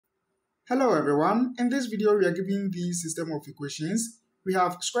Hello everyone, in this video we are given the system of equations. We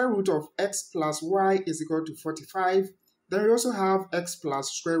have square root of x plus y is equal to 45. Then we also have x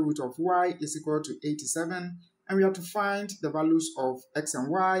plus square root of y is equal to 87. And we have to find the values of x and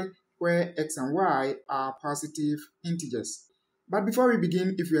y, where x and y are positive integers. But before we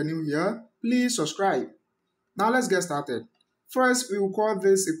begin, if you are new here, please subscribe. Now let's get started. First, we will call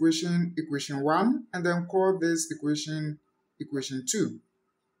this equation equation 1 and then call this equation equation 2.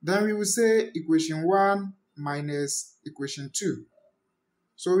 Then we will say equation 1 minus equation 2.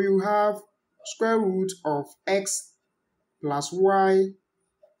 So we will have square root of x plus y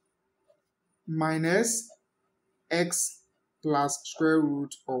minus x plus square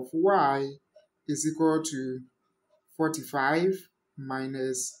root of y is equal to 45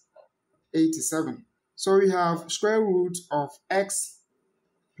 minus 87. So we have square root of x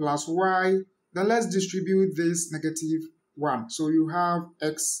plus y. Then let's distribute this negative 1. So you have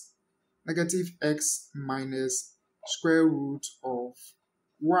x, negative x minus square root of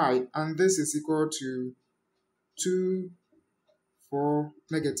y. And this is equal to 2 for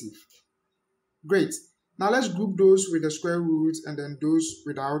negative. Great. Now let's group those with the square root and then those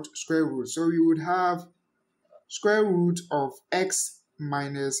without square root. So we would have square root of x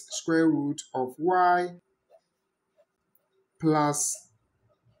minus square root of y plus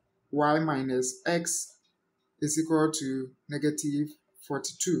y minus x is equal to negative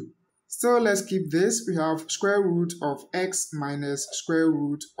 42. So let's keep this. We have square root of x minus square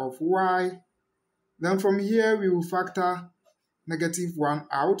root of y. Then from here we will factor negative 1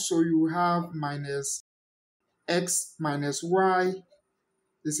 out. So you will have minus x minus y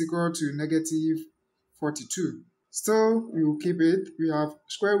is equal to negative 42. So we will keep it. We have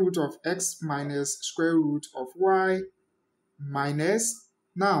square root of x minus square root of y minus.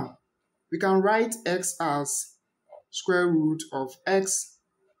 Now we can write x as square root of x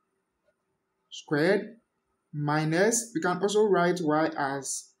squared minus, we can also write y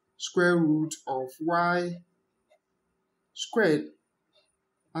as square root of y squared,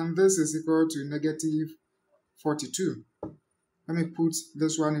 and this is equal to negative 42. Let me put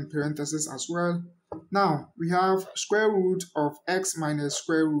this one in parentheses as well. Now we have square root of x minus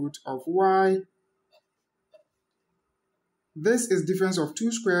square root of y. This is difference of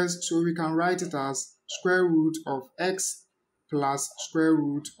two squares, so we can write it as square root of x plus square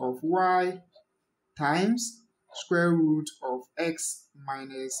root of y times square root of x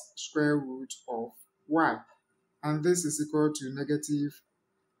minus square root of y. And this is equal to negative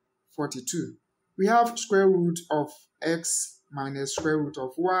 42. We have square root of x minus square root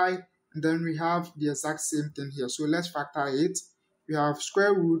of y, and then we have the exact same thing here. So let's factor it. We have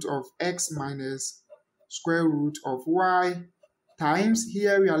square root of x minus square root of y times,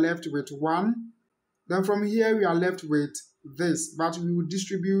 here we are left with 1. Then from here we are left with this, but we will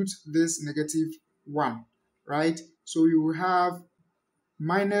distribute this negative 1, right? So we will have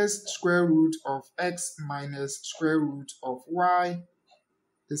minus square root of x minus square root of y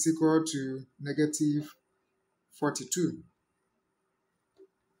is equal to negative 42.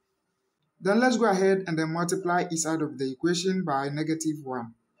 Then let's go ahead and then multiply each side of the equation by negative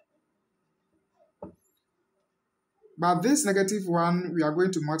 1. But this negative 1, we are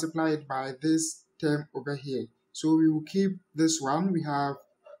going to multiply it by this term over here. So we will keep this one. We have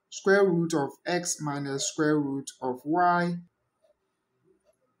square root of x minus square root of y.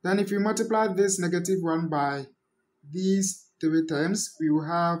 Then if we multiply this negative 1 by these three terms, we will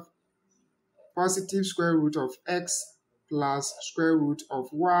have positive square root of x plus square root of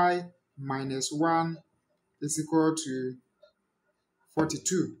y minus 1 is equal to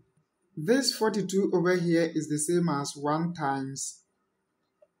 42. This 42 over here is the same as 1 times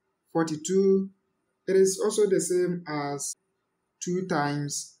 42. It is also the same as 2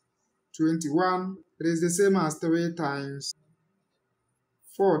 times 21. It is the same as 3 times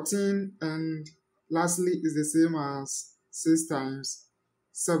 14. And lastly is the same as 6 times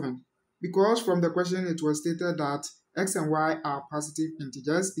 7. Because from the question it was stated that x and y are positive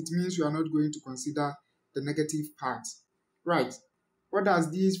integers, it means you are not going to consider the negative part. Right. What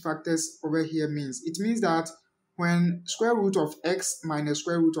does these factors over here means? It means that when square root of x minus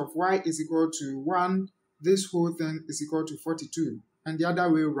square root of y is equal to 1, this whole thing is equal to 42, and the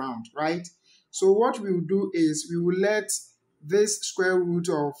other way around, right? So what we will do is we will let this square root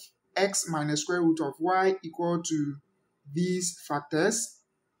of x minus square root of y equal to these factors.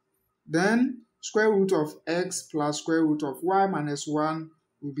 Then square root of x plus square root of y minus 1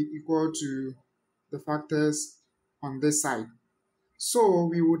 will be equal to the factors on this side. So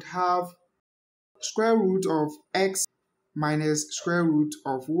we would have square root of x minus square root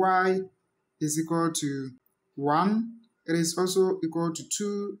of y is equal to 1. it is also equal to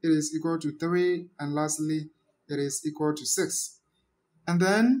 2, it is equal to 3, and lastly, it is equal to 6. And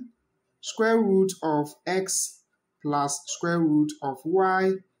then square root of x plus square root of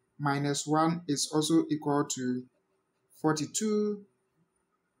y minus 1 is also equal to 42,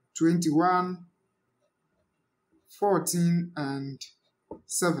 21, 14, and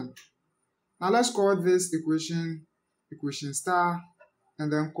 7. Now let's call this equation equation star,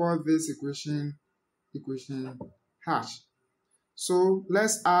 and then call this equation equation hash. So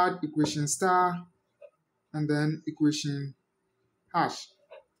let's add equation star and then equation hash.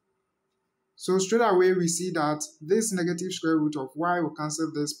 So straight away we see that this negative square root of y will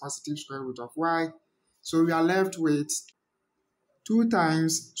cancel this positive square root of y. So we are left with 2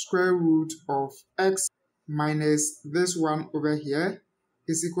 times square root of x minus this one over here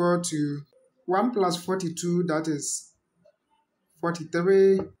is equal to 1 plus 42, that is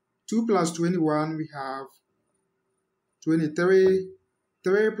 43. 2 plus 21, we have 23.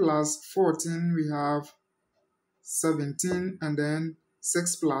 3 plus 14, we have 17. And then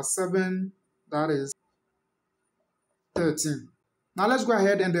 6 plus 7, that is 13. Now let's go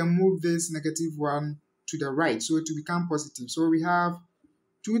ahead and then move this negative one to the right so it will become positive. So we have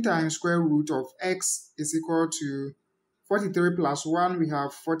 2 times square root of x is equal to 43 plus 1, we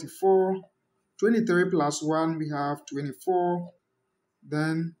have 44. 23 plus 1, we have 24.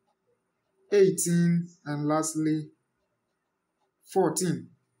 Then 18, and lastly 14.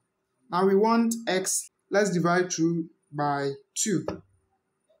 Now we want x. Let's divide through by 2.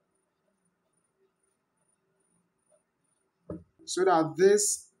 So that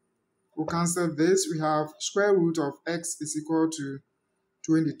this will cancel this. We have square root of x is equal to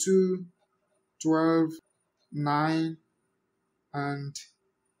 22, 12, 9, and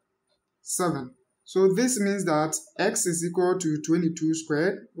 7. So this means that x is equal to 22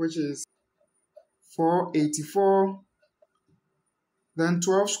 squared, which is 484. Then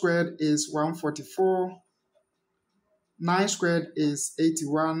 12 squared is 144. 9 squared is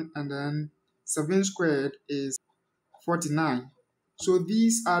 81. And then 7 squared is 49. So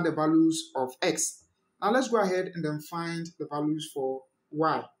these are the values of x. Now let's go ahead and then find the values for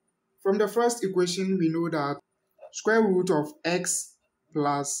y. From the first equation, we know that square root of x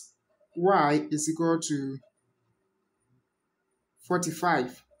plus y is equal to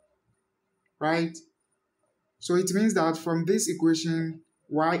 45, right? So it means that from this equation,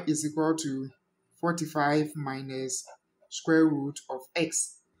 y is equal to 45 minus square root of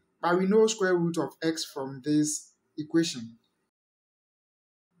x. But we know square root of x from this equation.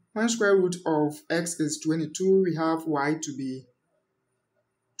 When square root of x is 22, we have y to be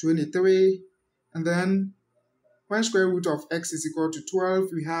 23. And then when square root of x is equal to 12,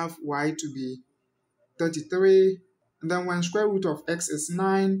 we have y to be 33. And then when square root of x is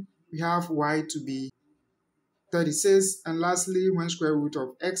 9, we have y to be 36. And lastly, when square root of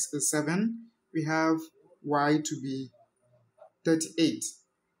x is 7, we have y to be 38.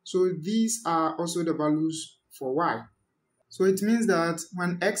 So these are also the values for y. So it means that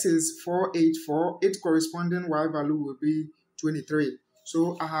when x is 484, its corresponding y value will be 23.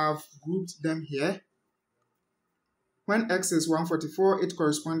 So I have grouped them here. When x is 144, its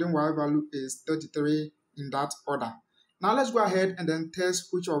corresponding y value is 33 in that order. Now let's go ahead and then test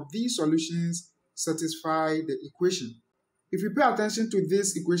which of these solutions satisfy the equation. If you pay attention to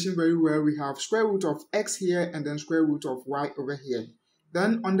this equation very well, we have square root of x here and then square root of y over here.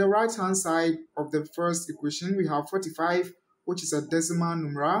 Then on the right hand side of the first equation, we have 45, which is a decimal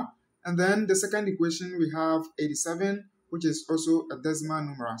numeral. And then the second equation, we have 87, which is also a decimal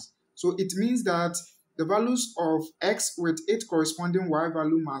numeral. So it means that the values of x with its corresponding y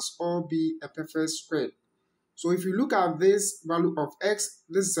value must all be a perfect square. So if you look at this value of x,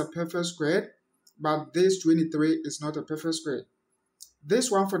 this is a perfect square, but this 23 is not a perfect square. This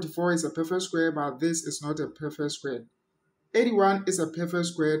 144 is a perfect square, but this is not a perfect square. 81 is a perfect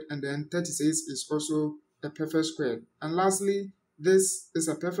square, and then 36 is also a perfect square. And lastly, this is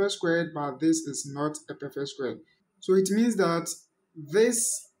a perfect square, but this is not a perfect square. So it means that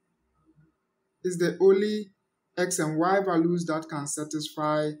this is the only x and y values that can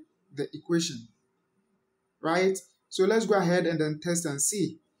satisfy the equation, right? So let's go ahead and then test and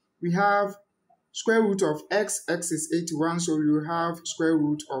see. We have square root of x, x is 81, so we will have square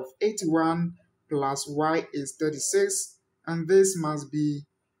root of 81 plus y is 36, and this must be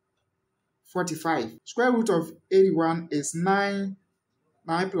 45. Square root of 81 is 9.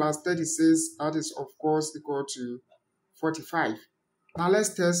 9 plus 36, that is of course equal to 45. Now let's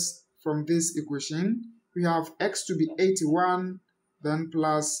test from this equation. We have x to be 81, then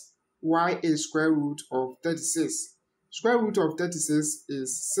plus y is square root of 36. Square root of 36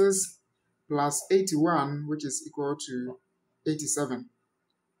 is 6 plus 81, which is equal to 87.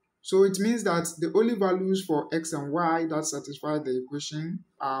 So it means that the only values for x and y that satisfy the equation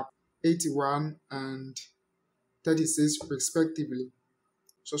are 81 and 36 respectively.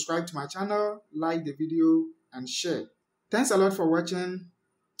 Subscribe to my channel, like the video, and share. Thanks a lot for watching.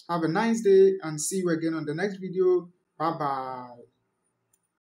 Have a nice day and see you again on the next video. Bye bye.